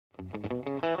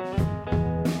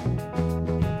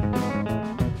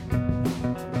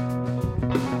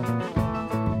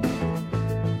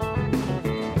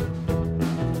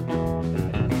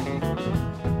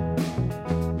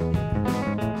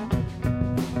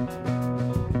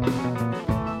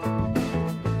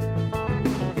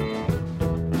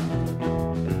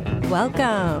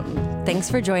Welcome. Thanks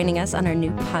for joining us on our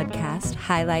new podcast,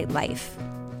 Highlight Life.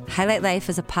 Highlight Life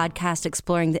is a podcast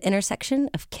exploring the intersection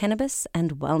of cannabis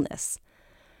and wellness.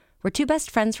 We're two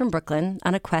best friends from Brooklyn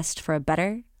on a quest for a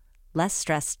better, less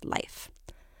stressed life,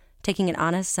 taking an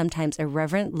honest, sometimes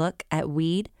irreverent look at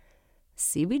weed,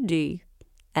 CBD,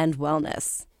 and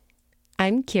wellness.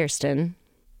 I'm Kirsten.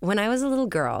 When I was a little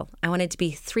girl, I wanted to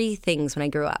be three things when I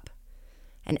grew up: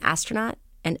 an astronaut,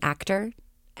 an actor,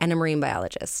 and a marine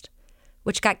biologist,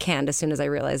 which got canned as soon as I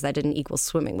realized that didn't equal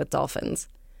swimming with dolphins.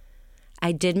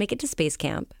 I did make it to space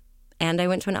camp, and I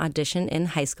went to an audition in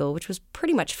high school, which was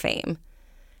pretty much fame,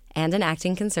 and an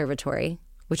acting conservatory,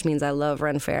 which means I love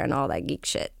Ren Fair and all that geek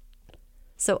shit.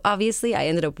 So obviously, I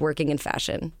ended up working in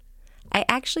fashion. I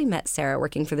actually met Sarah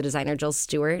working for the designer Jill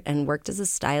Stewart and worked as a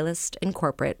stylist in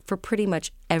corporate for pretty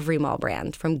much every mall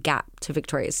brand, from Gap to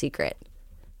Victoria's Secret.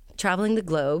 Traveling the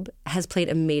globe has played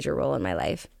a major role in my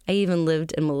life. I even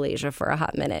lived in Malaysia for a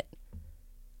hot minute.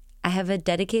 I have a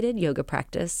dedicated yoga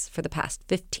practice for the past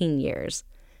 15 years,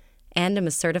 and I'm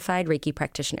a certified Reiki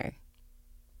practitioner.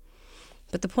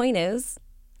 But the point is,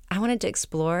 I wanted to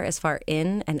explore as far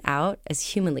in and out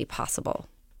as humanly possible.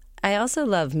 I also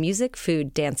love music,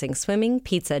 food, dancing, swimming,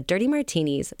 pizza, dirty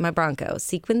martinis, my Bronco,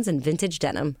 sequins, and vintage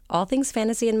denim, all things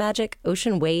fantasy and magic,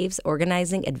 ocean waves,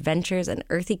 organizing, adventures, an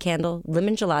earthy candle,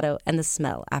 lemon gelato, and the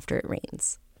smell after it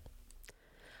rains.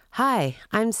 Hi,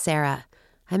 I'm Sarah.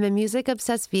 I'm a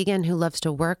music-obsessed vegan who loves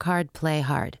to work hard, play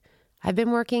hard. I've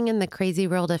been working in the crazy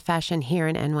world of fashion here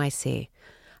in NYC.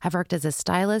 I've worked as a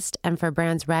stylist and for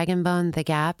brands Rag & Bone, The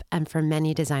Gap, and for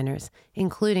many designers,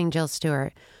 including Jill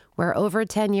Stewart, where over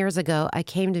 10 years ago, I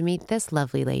came to meet this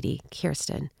lovely lady,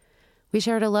 Kirsten. We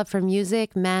shared a love for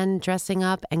music, men, dressing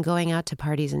up, and going out to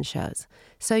parties and shows.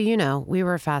 So, we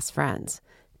were fast friends,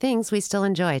 things we still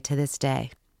enjoy to this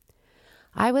day.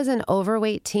 I was an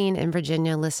overweight teen in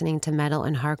Virginia listening to metal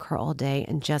and hardcore all day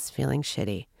and just feeling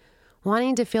shitty.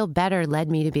 Wanting to feel better led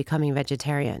me to becoming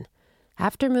vegetarian.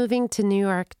 After moving to New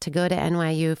York to go to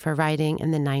NYU for writing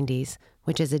in the 90s,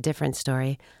 which is a different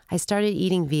story, I started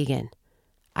eating vegan.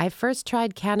 I first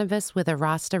tried cannabis with a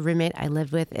Rasta roommate I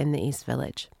lived with in the East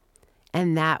Village.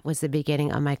 And that was the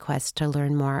beginning of my quest to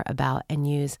learn more about and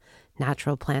use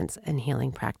natural plants and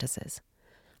healing practices.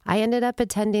 I ended up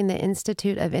attending the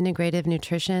Institute of Integrative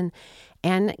Nutrition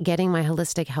and getting my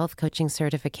holistic health coaching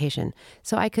certification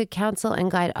so I could counsel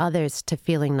and guide others to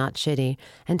feeling not shitty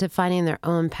and to finding their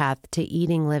own path to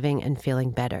eating, living, and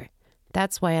feeling better.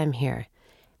 That's why I'm here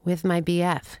with my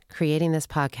BF, creating this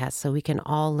podcast so we can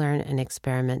all learn and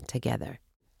experiment together.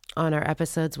 On our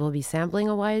episodes, we'll be sampling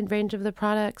a wide range of the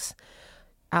products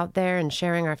out there and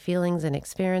sharing our feelings and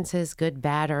experiences, good,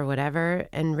 bad, or whatever,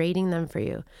 and rating them for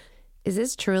you. Is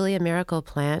this truly a miracle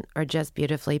plant or just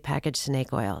beautifully packaged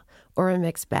snake oil or a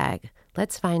mixed bag?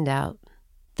 Let's find out.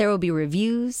 There will be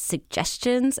reviews,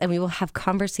 suggestions, and we will have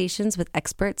conversations with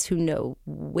experts who know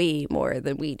way more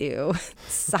than we do.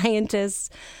 Scientists,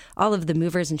 all of the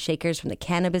movers and shakers from the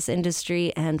cannabis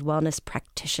industry, and wellness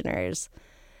practitioners.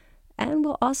 And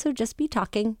we'll also just be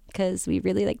talking because we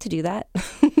really like to do that.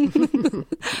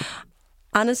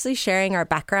 Honestly sharing our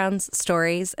backgrounds,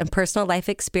 stories, and personal life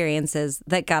experiences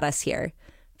that got us here,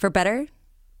 for better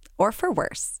or for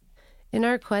worse. In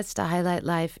our quest to highlight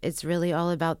life, it's really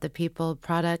all about the people,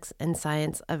 products, and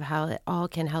science of how it all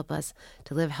can help us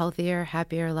to live healthier,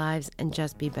 happier lives and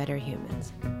just be better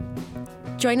humans.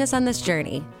 Join us on this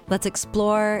journey. Let's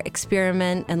explore,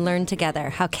 experiment, and learn together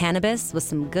how cannabis with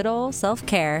some good old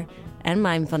self-care and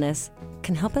mindfulness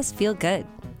can help us feel good.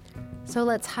 So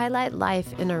let's highlight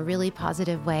life in a really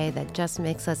positive way that just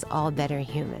makes us all better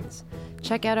humans.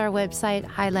 Check out our website,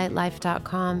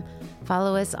 highlightlife.com.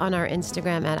 Follow us on our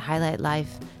Instagram at Highlight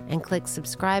Life and click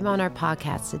subscribe on our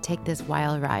podcast to take this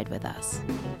wild ride with us.